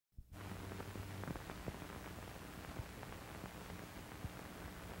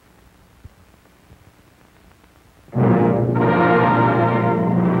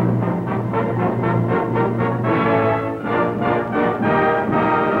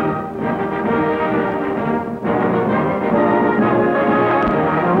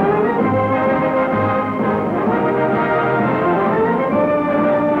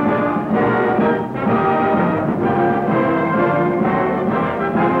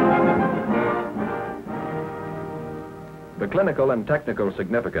The clinical and technical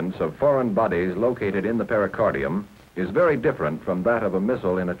significance of foreign bodies located in the pericardium is very different from that of a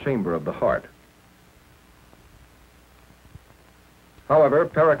missile in a chamber of the heart. However,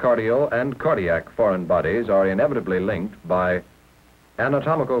 pericardial and cardiac foreign bodies are inevitably linked by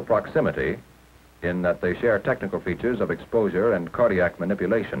anatomical proximity, in that they share technical features of exposure and cardiac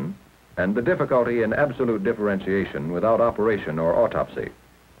manipulation, and the difficulty in absolute differentiation without operation or autopsy.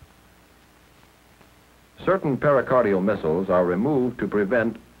 Certain pericardial missiles are removed to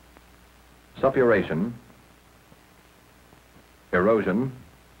prevent suppuration, erosion,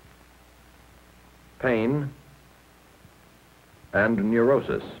 pain, and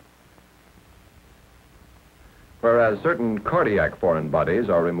neurosis, whereas certain cardiac foreign bodies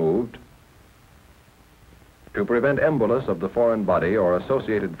are removed to prevent embolus of the foreign body or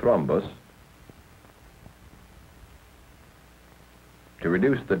associated thrombus, to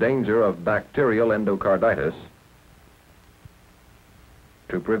reduce the danger of bacterial endocarditis,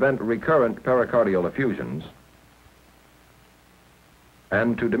 to prevent recurrent pericardial effusions,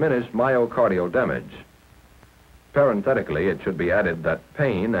 and to diminish myocardial damage. Parenthetically, it should be added that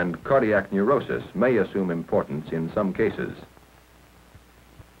pain and cardiac neurosis may assume importance in some cases.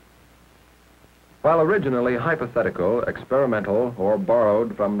 While originally hypothetical, experimental, or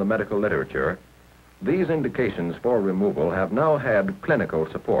borrowed from the medical literature, these indications for removal have now had clinical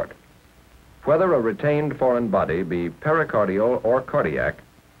support. Whether a retained foreign body be pericardial or cardiac,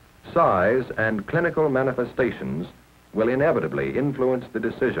 size and clinical manifestations will inevitably influence the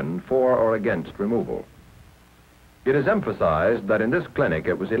decision for or against removal. It is emphasized that in this clinic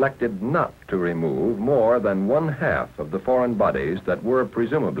it was elected not to remove more than 1/2 of the foreign bodies that were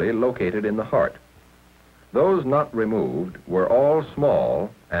presumably located in the heart. Those not removed were all small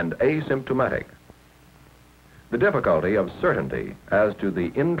and asymptomatic. The difficulty of certainty as to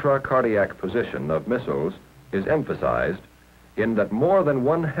the intracardiac position of missiles is emphasized in that more than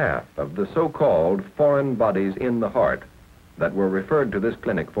 1/2 of the so-called foreign bodies in the heart that were referred to this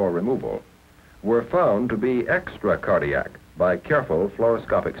clinic for removal were found to be extracardiac by careful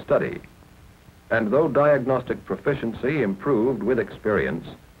fluoroscopic study. And though diagnostic proficiency improved with experience,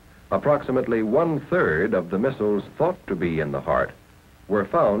 approximately 1/3 of the missiles thought to be in the heart were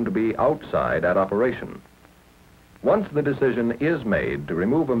found to be outside at operation. Once the decision is made to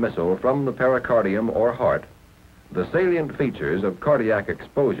remove a missile from the pericardium or heart, the salient features of cardiac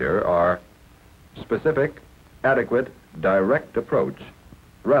exposure are specific, adequate, direct approach,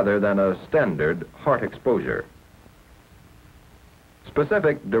 rather than a standard heart exposure.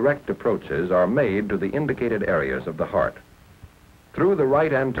 Specific direct approaches are made to the indicated areas of the heart. Through the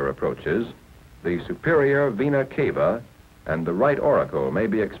right anterior approaches, the superior vena cava and the right auricle may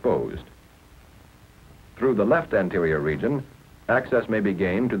be exposed. Through the left anterior region, access may be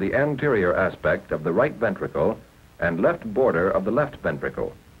gained to the anterior aspect of the right ventricle and left border of the left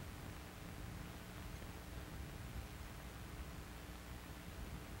ventricle.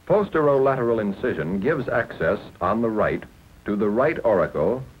 Posterolateral incision gives access on the right to the right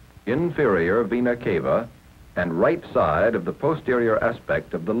auricle, inferior vena cava, and right side of the posterior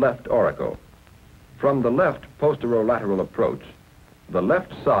aspect of the left auricle. From the left posterolateral approach, the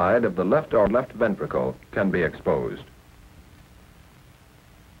left side of the left or left ventricle can be exposed.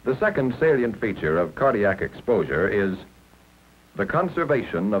 The second salient feature of cardiac exposure is the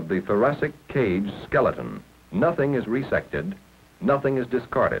conservation of the thoracic cage skeleton. Nothing is resected, nothing is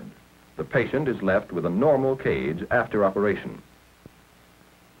discarded. The patient is left with a normal cage after operation.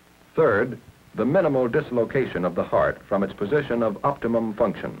 Third, the minimal dislocation of the heart from its position of optimum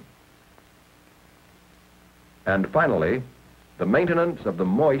function. And finally, the maintenance of the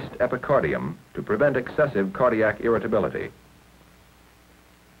moist epicardium to prevent excessive cardiac irritability.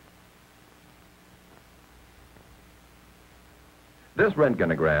 This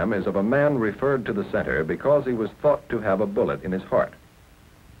röntgenogram is of a man referred to the center because he was thought to have a bullet in his heart.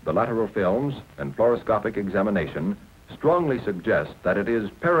 The lateral films and fluoroscopic examination strongly suggest that it is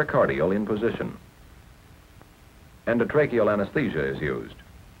pericardial in position. Endotracheal anesthesia is used.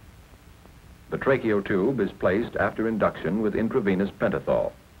 The tracheotube is placed after induction with intravenous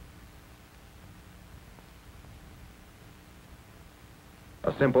pentothal.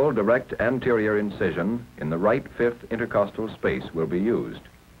 A simple direct anterior incision in the right fifth intercostal space will be used.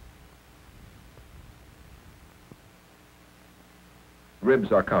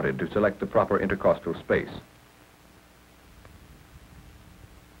 Ribs are counted to select the proper intercostal space.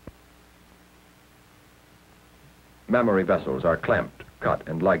 Mammary vessels are clamped, cut,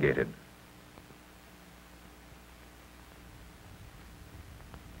 and ligated.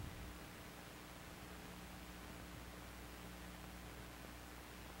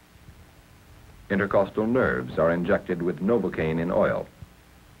 Intercostal nerves are injected with Novocaine in oil.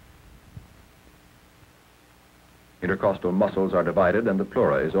 Intercostal muscles are divided and the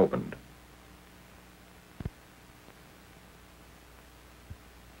pleura is opened.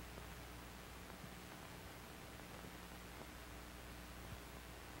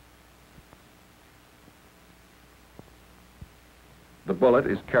 The bullet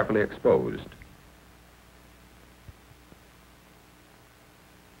is carefully exposed.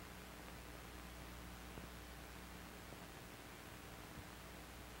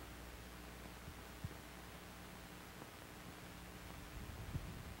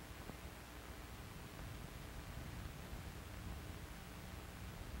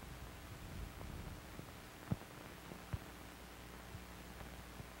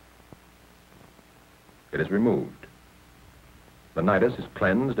 It is removed. The nidus is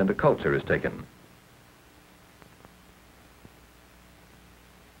cleansed and a culture is taken.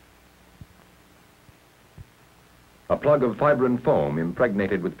 A plug of fibrin foam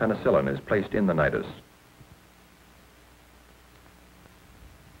impregnated with penicillin is placed in the nidus.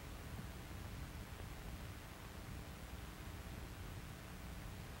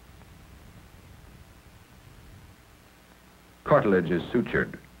 Cartilage is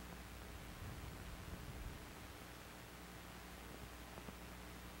sutured.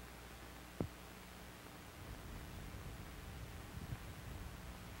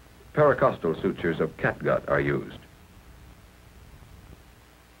 Pericostal sutures of catgut are used.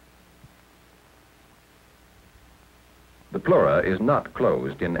 The pleura is not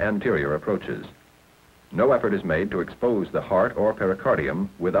closed in anterior approaches. No effort is made to expose the heart or pericardium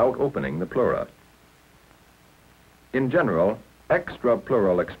without opening the pleura. In general,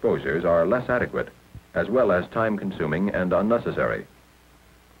 extrapleural exposures are less adequate, as well as time-consuming and unnecessary.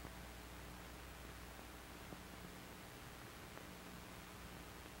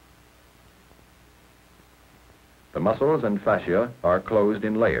 The muscles and fascia are closed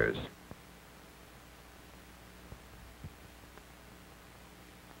in layers.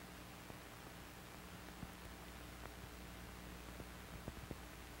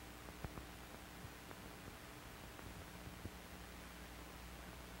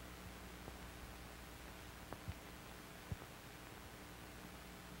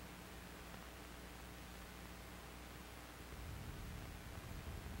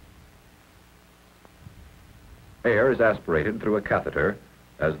 Air is aspirated through a catheter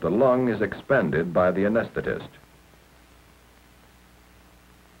as the lung is expanded by the anesthetist.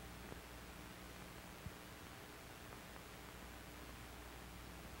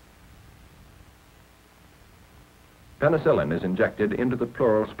 Penicillin is injected into the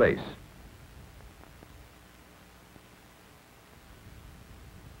pleural space.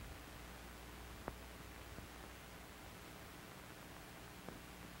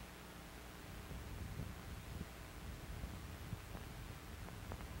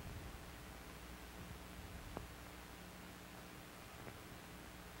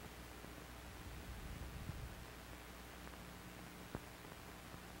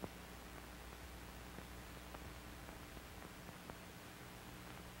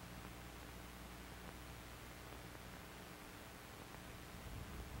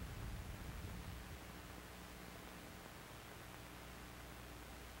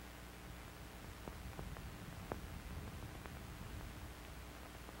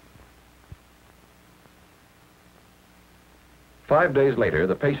 Five days later,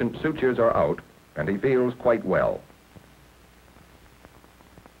 the patient's sutures are out and he feels quite well.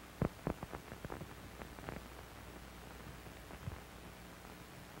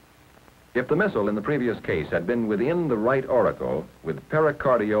 If the missile in the previous case had been within the right auricle with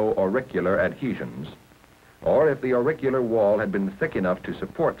pericardio-auricular adhesions, or if the auricular wall had been thick enough to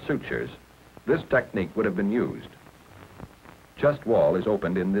support sutures, this technique would have been used. Chest wall is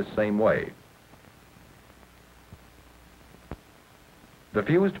opened in this same way. The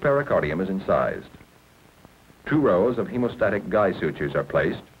fused pericardium is incised. 2 rows of hemostatic guy sutures are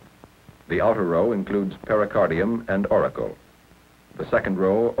placed. The outer row includes pericardium and auricle. The second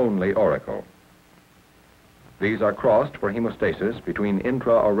row only auricle. These are crossed for hemostasis between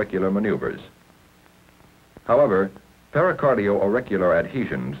intra-auricular maneuvers. However, pericardio-auricular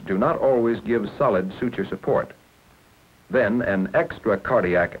adhesions do not always give solid suture support. Then an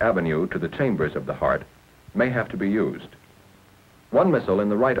extracardiac avenue to the chambers of the heart may have to be used. One missile in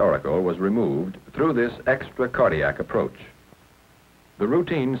the right auricle was removed through this extracardiac approach. The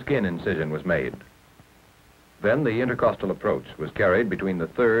routine skin incision was made. Then the intercostal approach was carried between the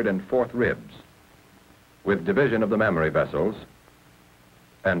 3rd and 4th ribs, with division of the mammary vessels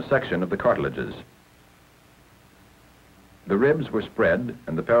and section of the cartilages. The ribs were spread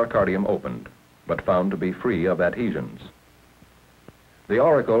and the pericardium opened, but found to be free of adhesions. The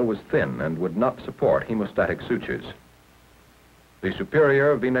auricle was thin and would not support hemostatic sutures. The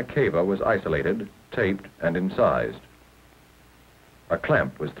superior vena cava was isolated, taped, and incised. A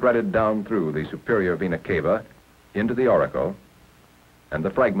clamp was threaded down through the superior vena cava into the auricle, and the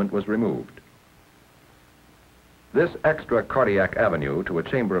fragment was removed. This extra cardiac avenue to a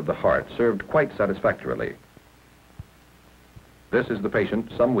chamber of the heart served quite satisfactorily. This is the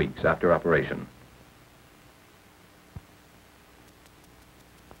patient some weeks after operation.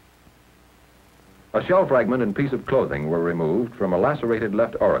 A shell fragment and piece of clothing were removed from a lacerated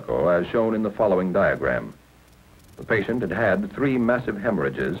left auricle, as shown in the following diagram. The patient had had 3 massive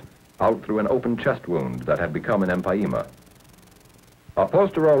hemorrhages out through an open chest wound that had become an empyema. A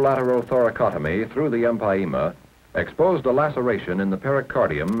posterolateral thoracotomy through the empyema exposed a laceration in the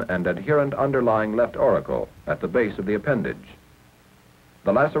pericardium and adherent underlying left auricle at the base of the appendage.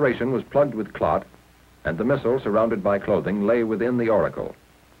 The laceration was plugged with clot, and the missile surrounded by clothing lay within the auricle.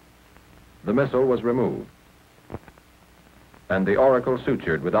 The missile was removed, and the auricle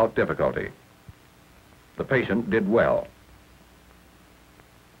sutured without difficulty. The patient did well.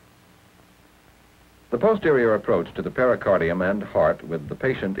 The posterior approach to the pericardium and heart with the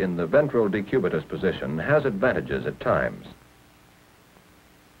patient in the ventral decubitus position has advantages at times.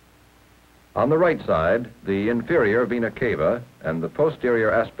 On the right side, the inferior vena cava and the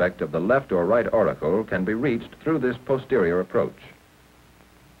posterior aspect of the left or right auricle can be reached through this posterior approach.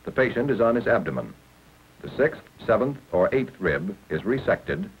 The patient is on his abdomen. The 6th, 7th, or 8th rib is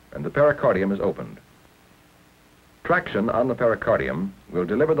resected, and the pericardium is opened. Traction on the pericardium will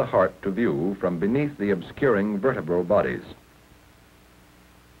deliver the heart to view from beneath the obscuring vertebral bodies.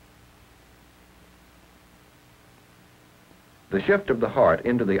 The shift of the heart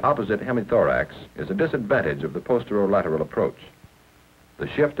into the opposite hemithorax is a disadvantage of the posterolateral approach. The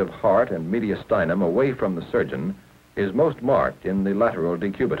shift of heart and mediastinum away from the surgeon is most marked in the lateral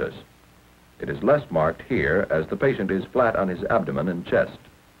decubitus. It is less marked here as the patient is flat on his abdomen and chest.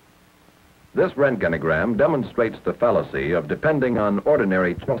 This röntgenogram demonstrates the fallacy of depending on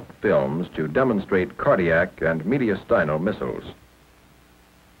ordinary chest films to demonstrate cardiac and mediastinal missles.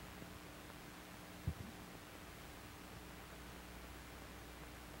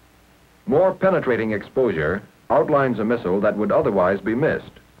 More penetrating exposure outlines a missile that would otherwise be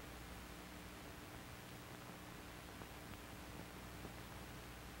missed.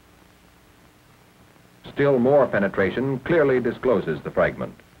 Still more penetration clearly discloses the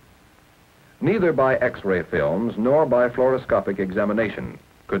fragment. Neither by X-ray films nor by fluoroscopic examination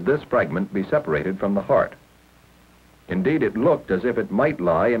could this fragment be separated from the heart. Indeed, it looked as if it might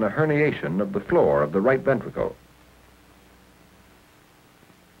lie in a herniation of the floor of the right ventricle.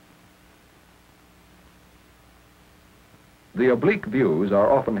 The oblique views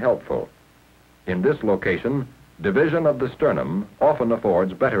are often helpful. In this location, division of the sternum often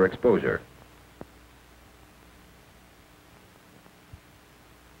affords better exposure.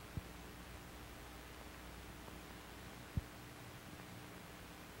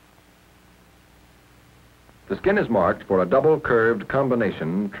 The skin is marked for a double curved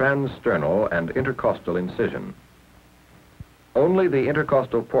combination transsternal and intercostal incision. Only the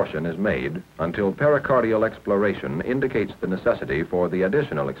intercostal portion is made until pericardial exploration indicates the necessity for the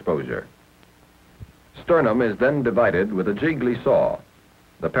additional exposure. Sternum is then divided with a jiggly saw.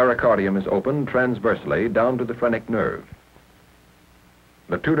 The pericardium is opened transversely down to the phrenic nerve.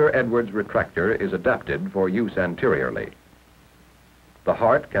 The Tudor-Edwards retractor is adapted for use anteriorly. The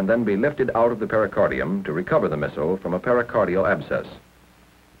heart can then be lifted out of the pericardium to recover the missile from a pericardial abscess.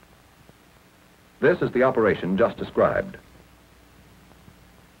 This is the operation just described.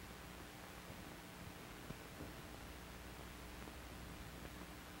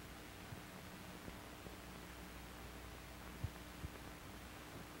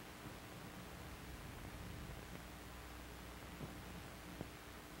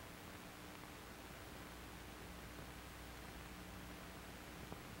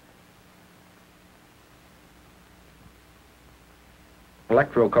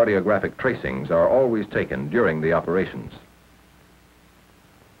 Electrocardiographic tracings are always taken during the operations.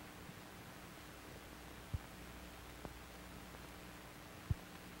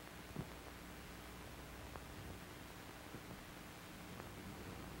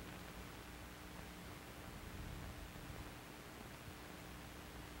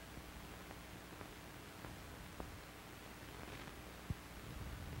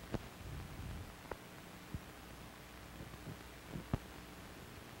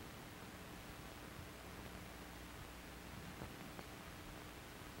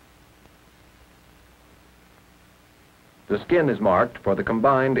 The skin is marked for the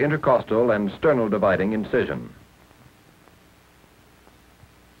combined intercostal and sternal dividing incision.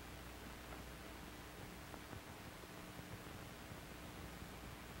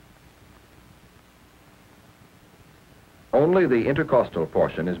 Only the intercostal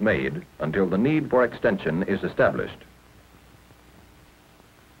portion is made until the need for extension is established.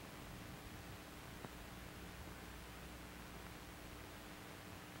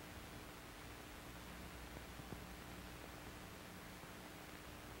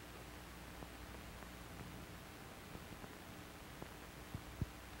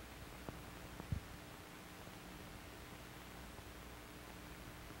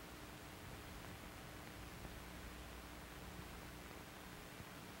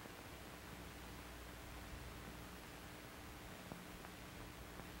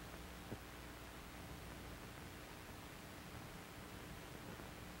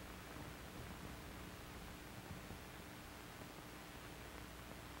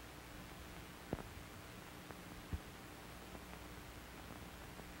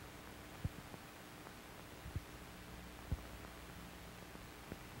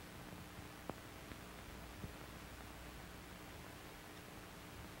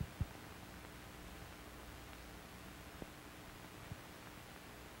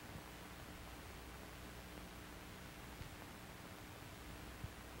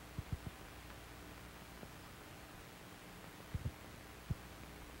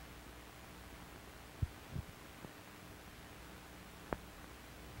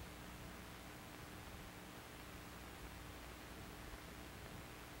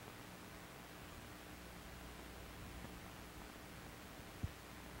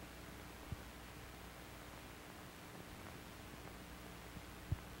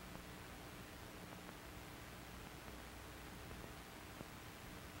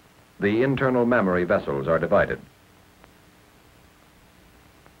 The internal mammary vessels are divided.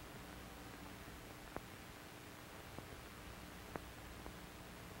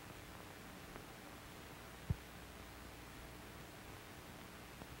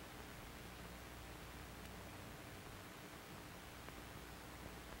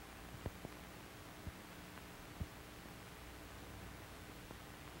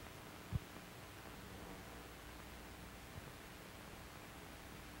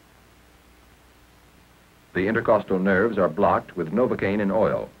 The intercostal nerves are blocked with Novocaine in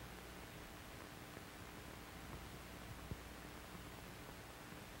oil.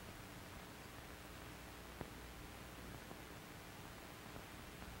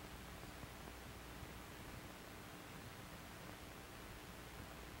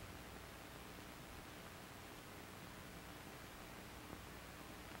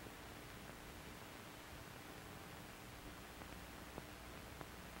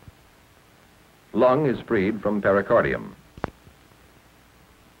 Lung is freed from pericardium.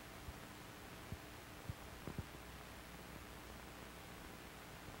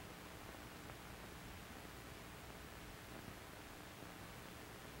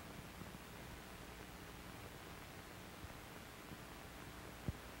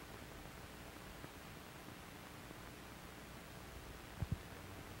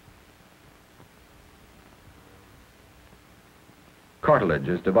 Cartilage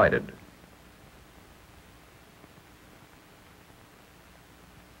is divided.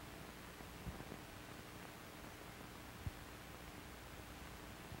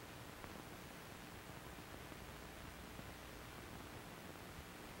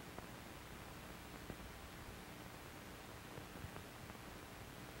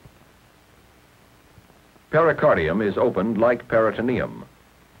 Pericardium is opened like peritoneum.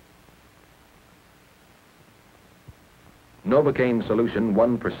 Novocaine solution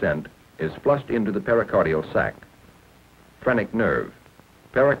 1% is flushed into the pericardial sac. Phrenic nerve.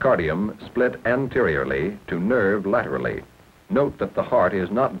 Pericardium split anteriorly to nerve laterally. Note that the heart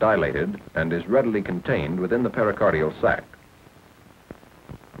is not dilated and is readily contained within the pericardial sac.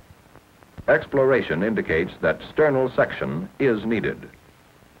 Exploration indicates that sternal section is needed.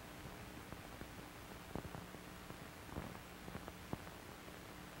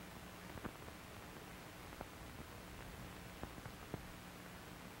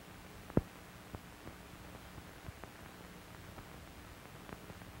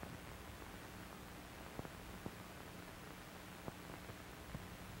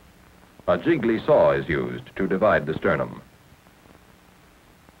 A jiggly saw is used to divide the sternum.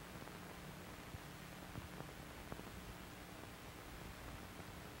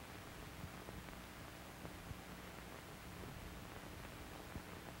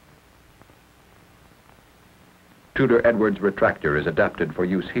 Tudor-Edwards retractor is adapted for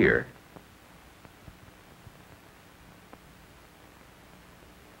use here.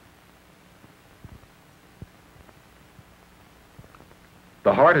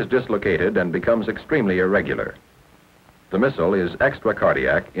 The heart is dislocated and becomes extremely irregular. The missile is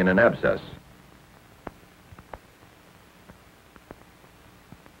extracardiac in an abscess.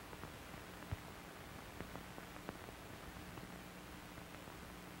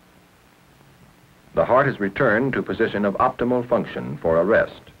 The heart is returned to position of optimal function for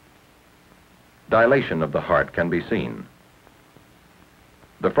arrest. Dilation of the heart can be seen.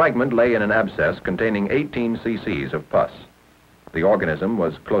 The fragment lay in an abscess containing 18 cc's of pus. The organism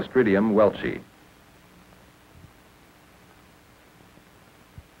was Clostridium welchi.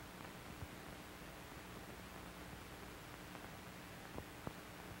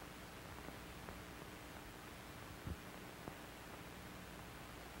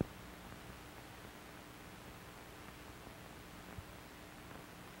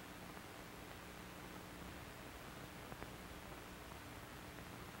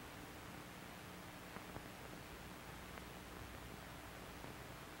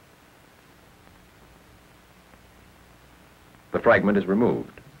 The fragment is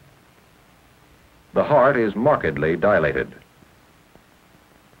removed. The heart is markedly dilated.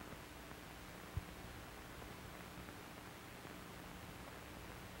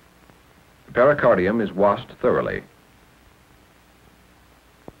 The pericardium is washed thoroughly.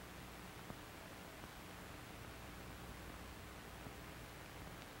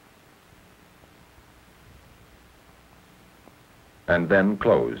 And then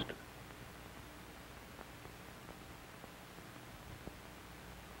closed.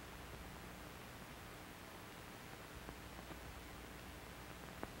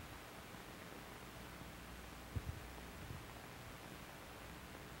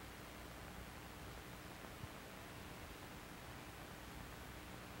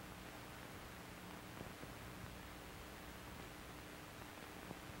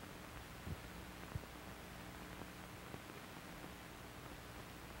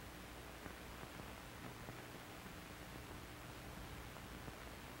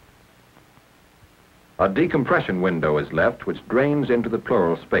 A decompression window is left which drains into the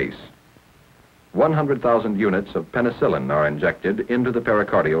pleural space. 100,000 units of penicillin are injected into the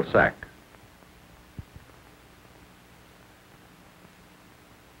pericardial sac.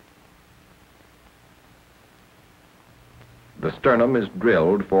 The sternum is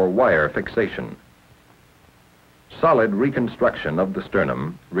drilled for wire fixation. Solid reconstruction of the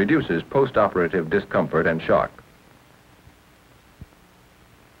sternum reduces postoperative discomfort and shock.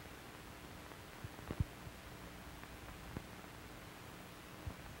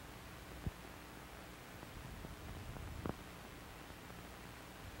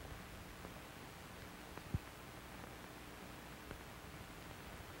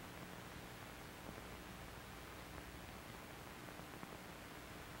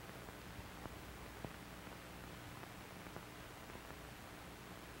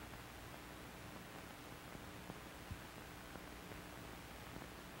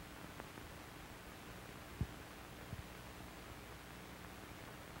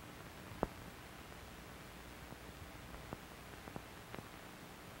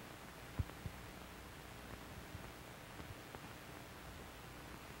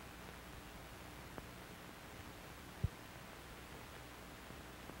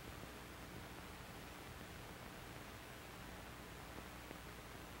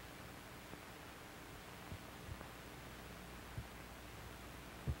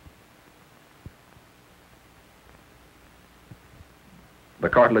 The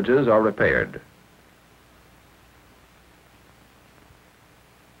cartilages are repaired.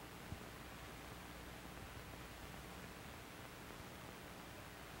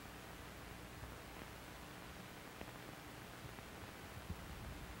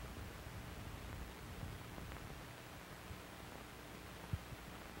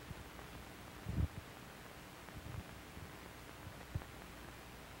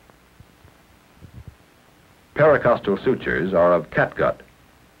 Pericostal sutures are of catgut.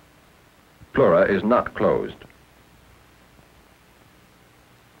 Pleura is not closed.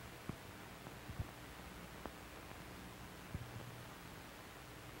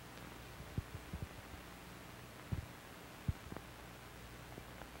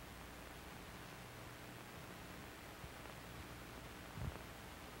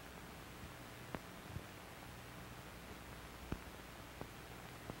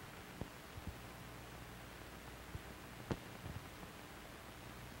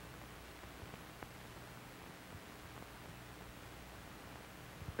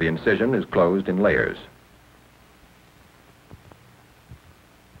 The incision is closed in layers.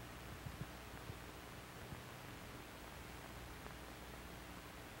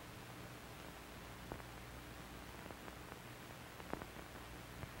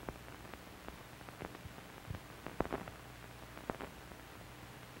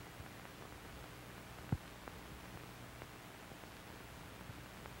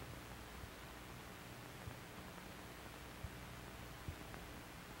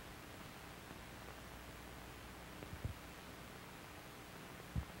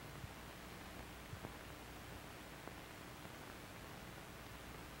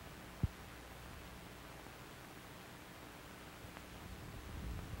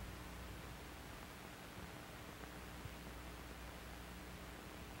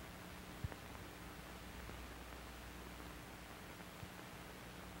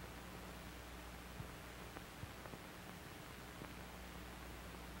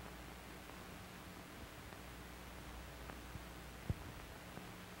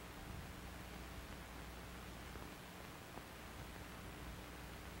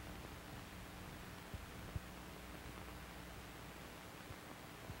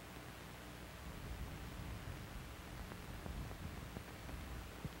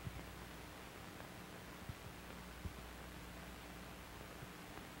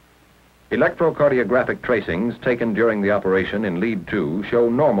 Electrocardiographic tracings taken during the operation in lead 2 show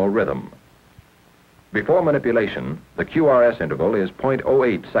normal rhythm. Before manipulation, the QRS interval is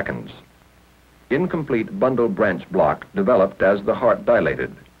 0.08 seconds. Incomplete bundle branch block developed as the heart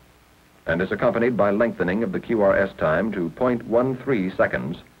dilated and is accompanied by lengthening of the QRS time to 0.13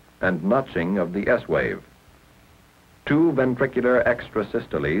 seconds and notching of the S wave. 2 ventricular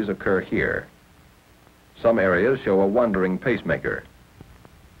extrasystoles occur here. Some areas show a wandering pacemaker.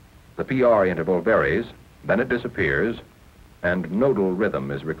 The PR interval varies, then it disappears, and nodal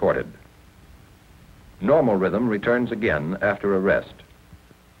rhythm is recorded. Normal rhythm returns again after a rest.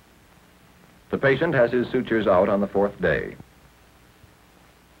 The patient has his sutures out on the 4th day.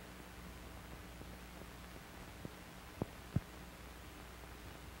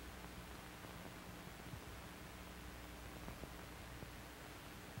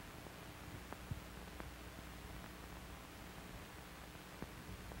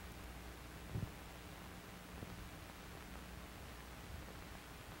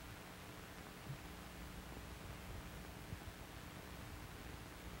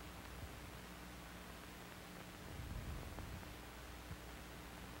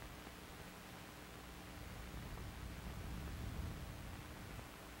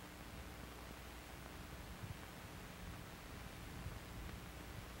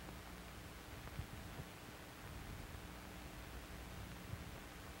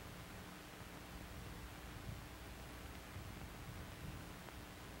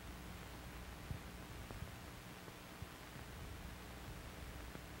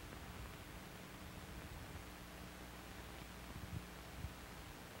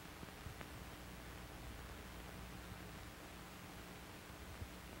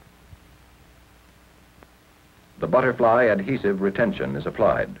 The butterfly adhesive retention is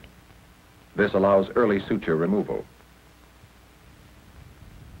applied. This allows early suture removal.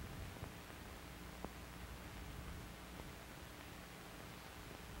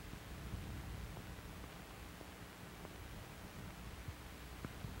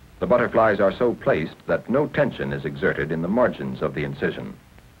 The butterflies are so placed that no tension is exerted in the margins of the incision.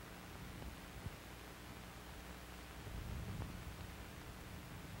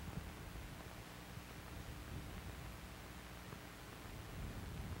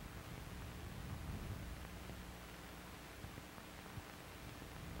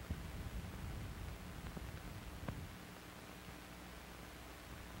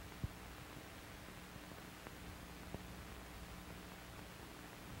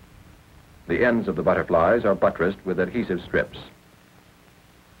 The ends of the butterflies are buttressed with adhesive strips.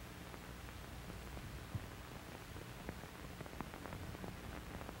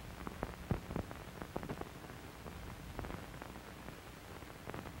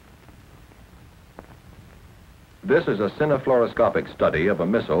 This is a cinefluoroscopic study of a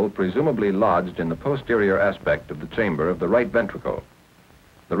missile presumably lodged in the posterior aspect of the chamber of the right ventricle.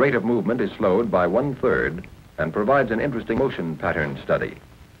 The rate of movement is slowed by 1/3 and provides an interesting motion pattern study.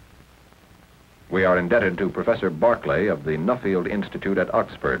 We are indebted to Professor Barclay of the Nuffield Institute at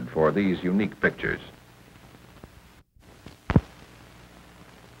Oxford for these unique pictures.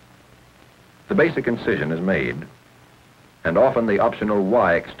 The basic incision is made, and often the optional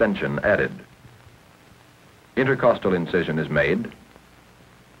Y extension added. Intercostal incision is made,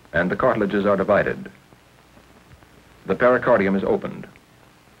 and the cartilages are divided. The pericardium is opened.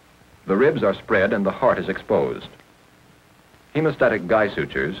 The ribs are spread and the heart is exposed. Hemostatic guy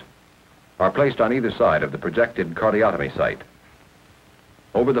sutures are placed on either side of the projected cardiotomy site,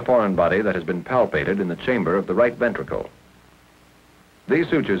 over the foreign body that has been palpated in the chamber of the right ventricle. These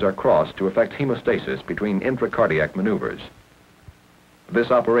sutures are crossed to effect hemostasis between intracardiac maneuvers.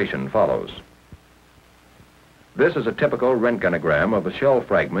 This operation follows. This is a typical röntgenogram of a shell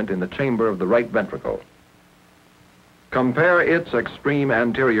fragment in the chamber of the right ventricle. Compare its extreme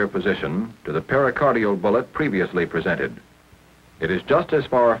anterior position to the pericardial bullet previously presented. It is just as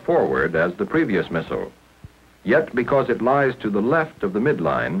far forward as the previous missile, yet because it lies to the left of the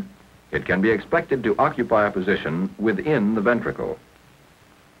midline, it can be expected to occupy a position within the ventricle.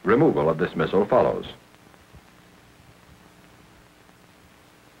 Removal of this missile follows.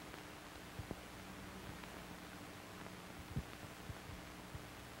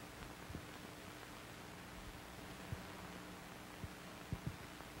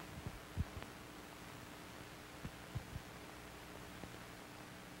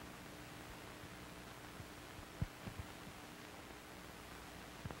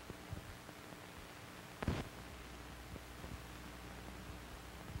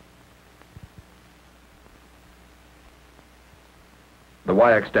 The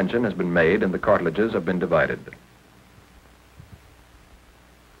Y extension has been made and the cartilages have been divided.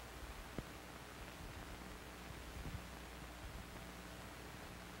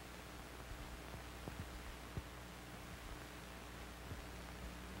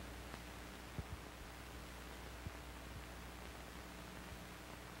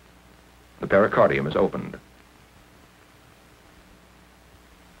 The pericardium is opened.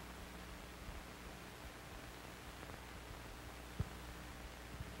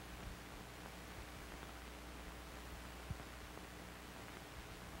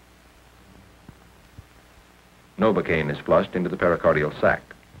 Novocaine is flushed into the pericardial sac.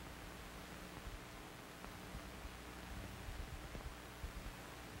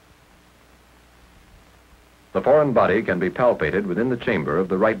 The foreign body can be palpated within the chamber of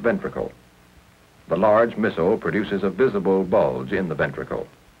the right ventricle. The large missile produces a visible bulge in the ventricle.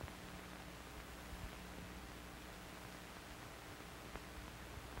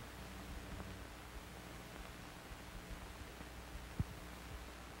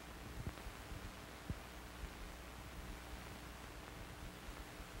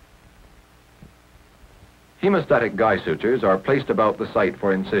 Hemostatic guy sutures are placed about the site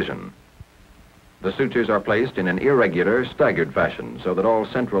for incision. The sutures are placed in an irregular, staggered fashion so that all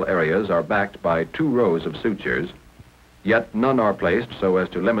central areas are backed by 2 rows of sutures, yet none are placed so as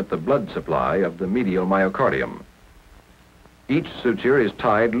to limit the blood supply of the medial myocardium. Each suture is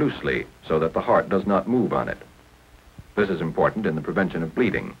tied loosely so that the heart does not move on it. This is important in the prevention of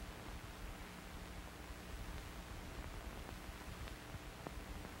bleeding.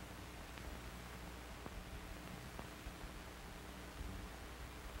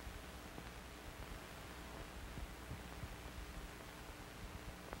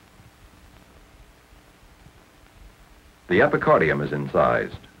 The epicardium is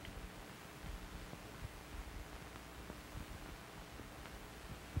incised.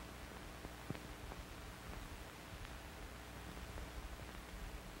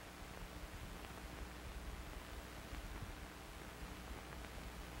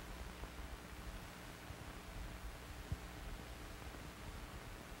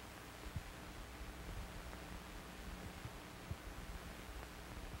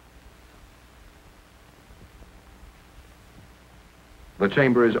 The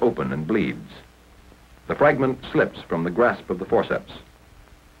chamber is open and bleeds. The fragment slips from the grasp of the forceps.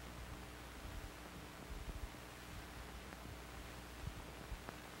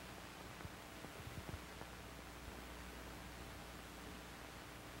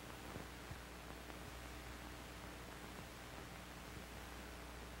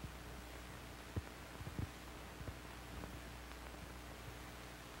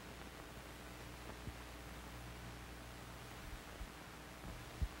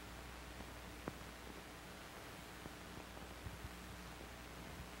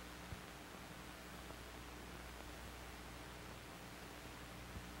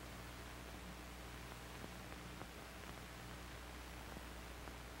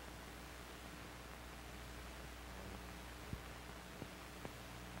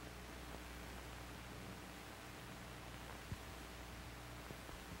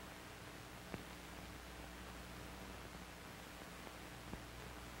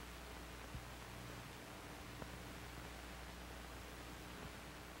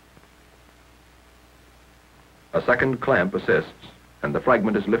 A second clamp assists, and the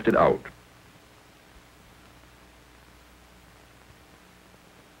fragment is lifted out.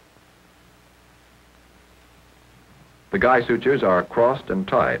 The guy sutures are crossed and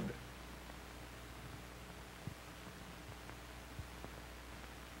tied.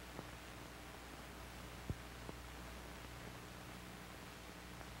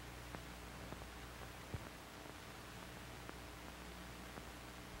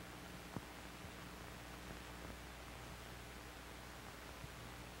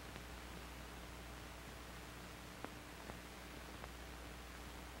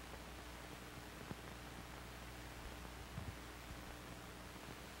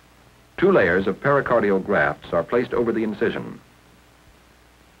 Two layers of pericardial grafts are placed over the incision.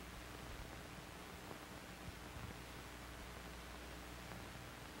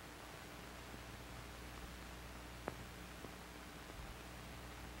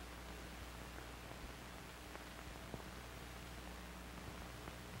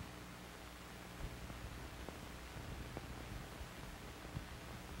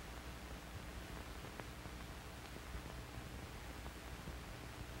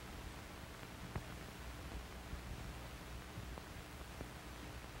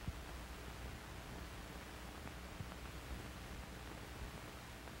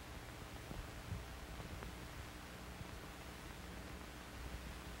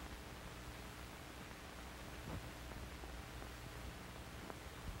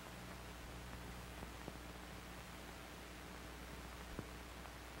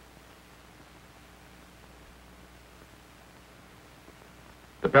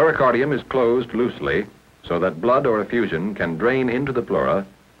 The pericardium is closed loosely so that blood or effusion can drain into the pleura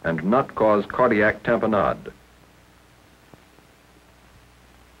and not cause cardiac tamponade.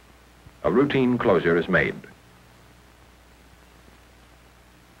 A routine closure is made.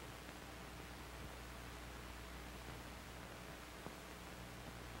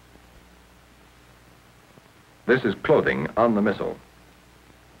 This is clothing on the missile.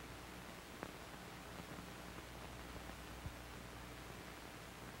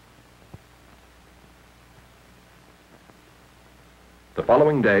 The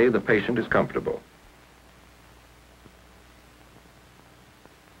following day, the patient is comfortable.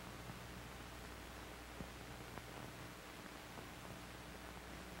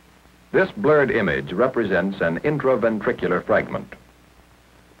 This blurred image represents an intraventricular fragment.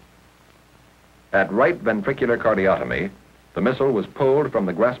 At right ventricular cardiotomy, the missile was pulled from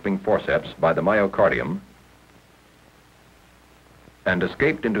the grasping forceps by the myocardium and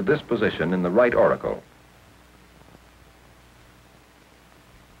escaped into this position in the right auricle.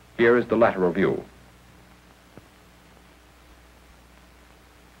 Here is the lateral view.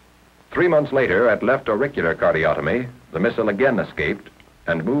 3 months later, at left auricular cardiotomy, the missile again escaped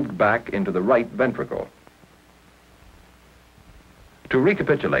and moved back into the right ventricle. To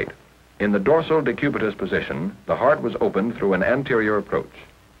recapitulate, in the dorsal decubitus position, the heart was opened through an anterior approach.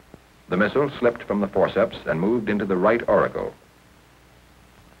 The missile slipped from the forceps and moved into the right auricle.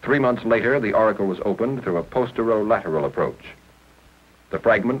 3 months later, the auricle was opened through a posterolateral approach. The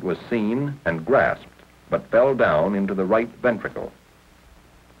fragment was seen and grasped, but fell down into the right ventricle.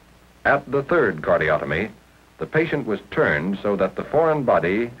 At the third cardiotomy, the patient was turned so that the foreign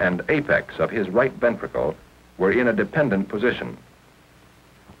body and apex of his right ventricle were in a dependent position.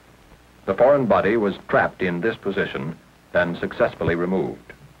 The foreign body was trapped in this position and successfully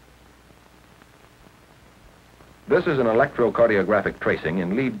removed. This is an electrocardiographic tracing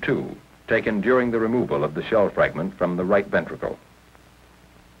in lead 2, taken during the removal of the shell fragment from the right ventricle.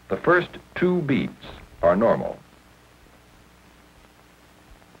 The first 2 beats are normal.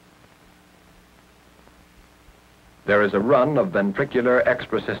 There is a run of ventricular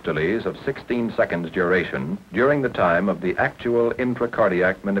extrasystoles of 16 seconds duration during the time of the actual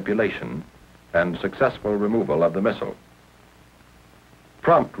intracardiac manipulation and successful removal of the missile.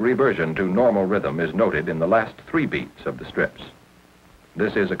 Prompt reversion to normal rhythm is noted in the last 3 beats of the strips.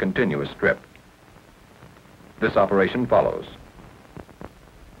 This is a continuous strip. This operation follows.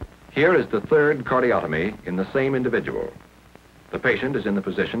 Here is the third cardiotomy in the same individual. The patient is in the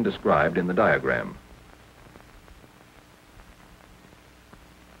position described in the diagram.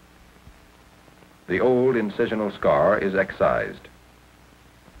 The old incisional scar is excised.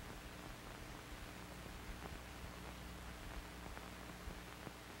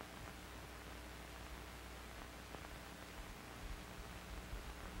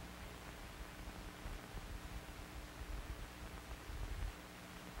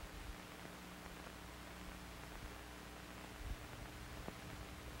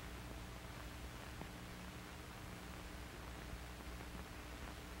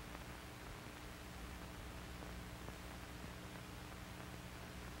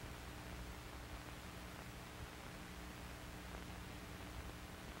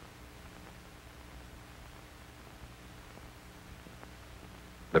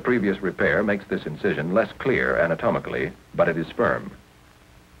 The previous repair makes this incision less clear anatomically, but it is firm.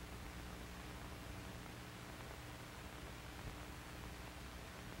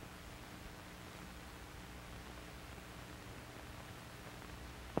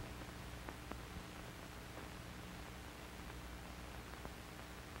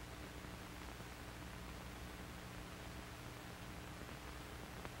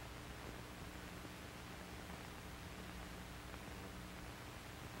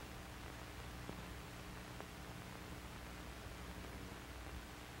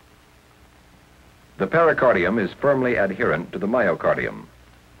 The pericardium is firmly adherent to the myocardium.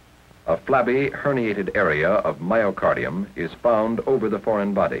 A flabby, herniated area of myocardium is found over the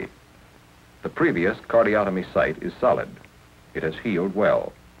foreign body. The previous cardiotomy site is solid. It has healed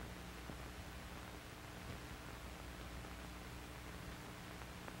well.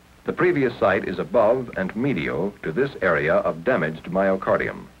 The previous site is above and medial to this area of damaged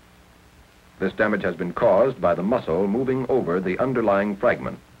myocardium. This damage has been caused by the muscle moving over the underlying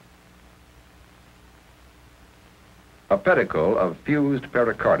fragment. A pedicle of fused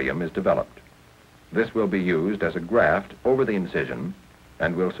pericardium is developed. This will be used as a graft over the incision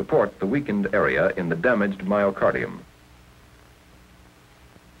and will support the weakened area in the damaged myocardium.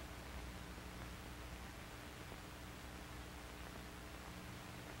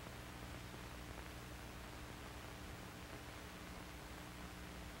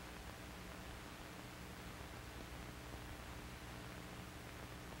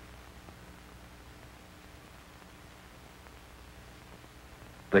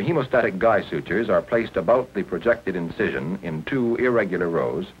 The hemostatic guy sutures are placed about the projected incision in 2 irregular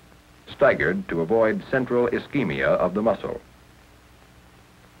rows, staggered to avoid central ischemia of the muscle.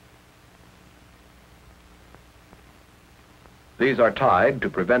 These are tied to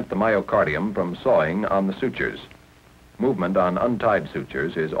prevent the myocardium from sawing on the sutures. Movement on untied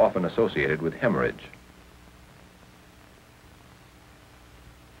sutures is often associated with hemorrhage.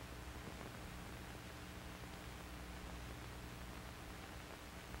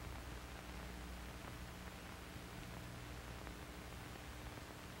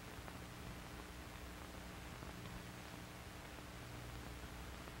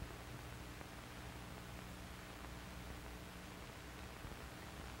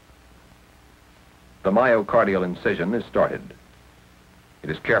 The myocardial incision is started.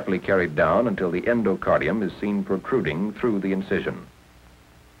 It is carefully carried down until the endocardium is seen protruding through the incision.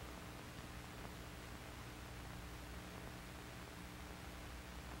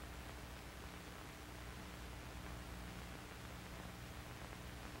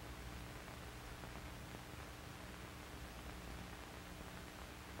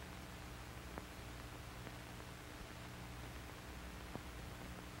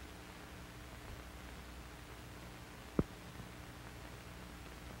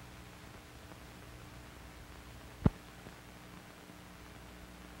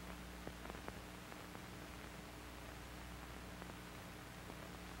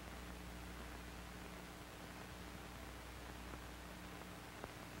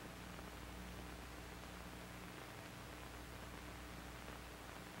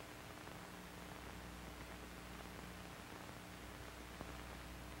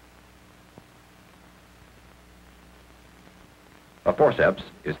 A forceps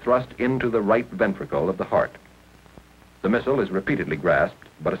is thrust into the right ventricle of the heart. The missile is repeatedly grasped,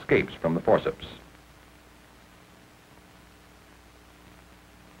 but escapes from the forceps.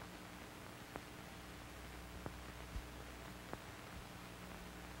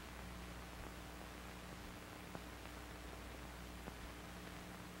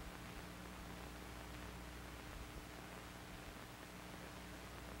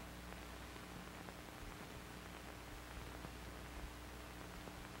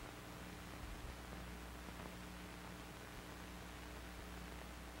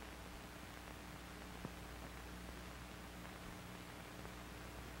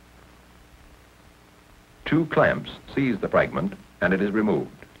 Two clamps seize the fragment, and it is removed.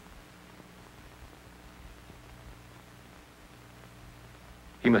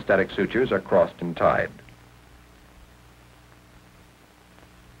 Hemostatic sutures are crossed and tied.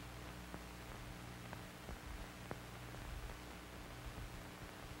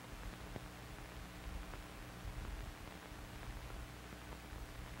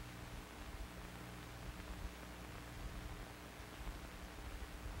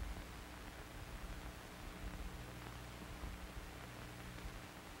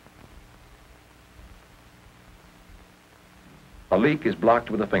 A leak is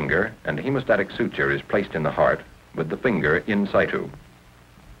blocked with a finger, and a hemostatic suture is placed in the heart with the finger in situ.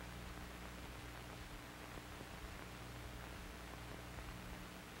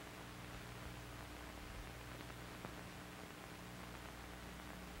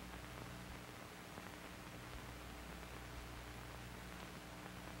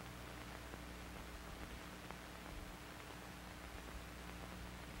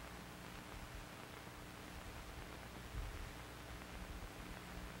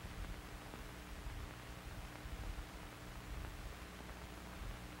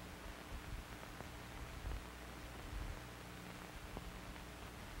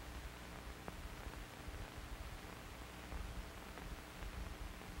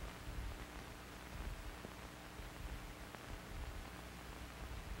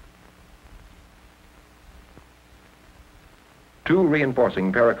 Two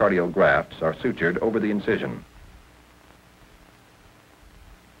reinforcing pericardial grafts are sutured over the incision.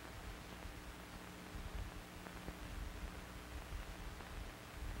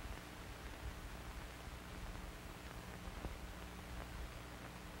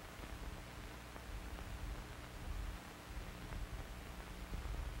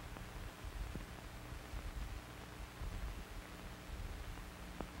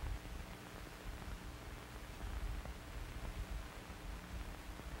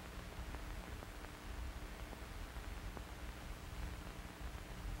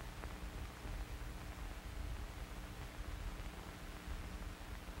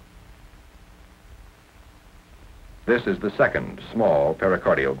 This is the second small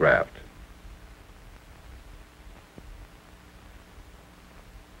pericardial graft.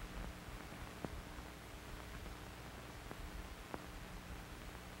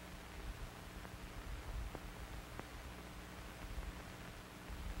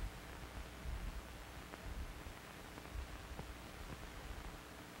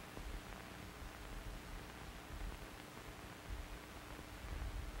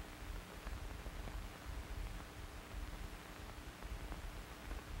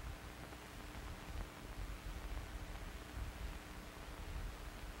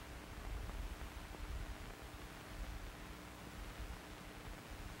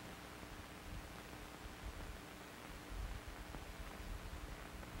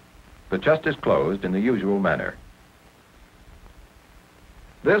 The chest is closed in the usual manner.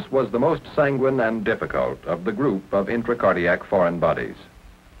 This was the most sanguine and difficult of the group of intracardiac foreign bodies.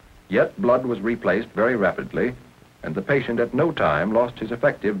 Yet blood was replaced very rapidly, and the patient at no time lost his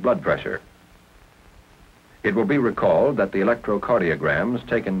effective blood pressure. It will be recalled that the electrocardiograms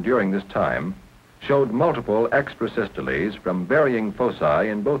taken during this time showed multiple extrasystoles from varying foci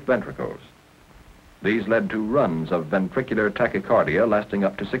in both ventricles. These led to runs of ventricular tachycardia lasting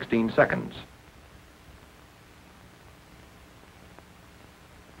up to 16 seconds.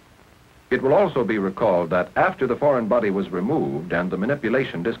 It will also be recalled that after the foreign body was removed and the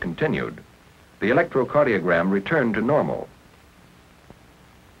manipulation discontinued, the electrocardiogram returned to normal.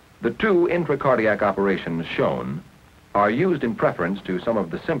 The two intracardiac operations shown are used in preference to some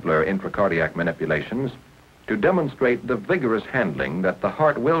of the simpler intracardiac manipulations to demonstrate the vigorous handling that the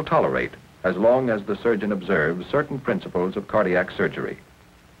heart will tolerate as long as the surgeon observes certain principles of cardiac surgery.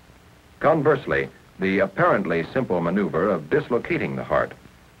 Conversely, the apparently simple maneuver of dislocating the heart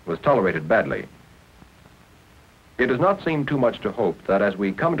was tolerated badly. It does not seem too much to hope that as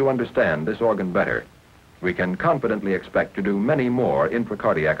we come to understand this organ better, we can confidently expect to do many more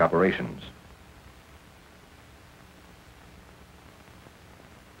intracardiac operations.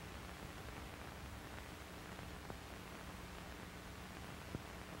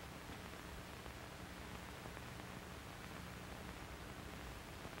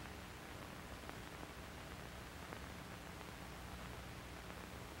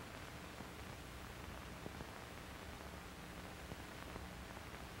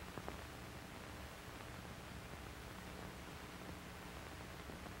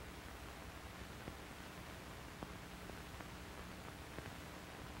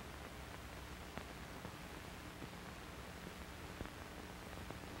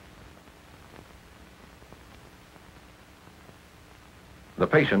 The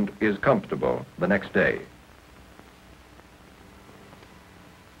patient is comfortable the next day.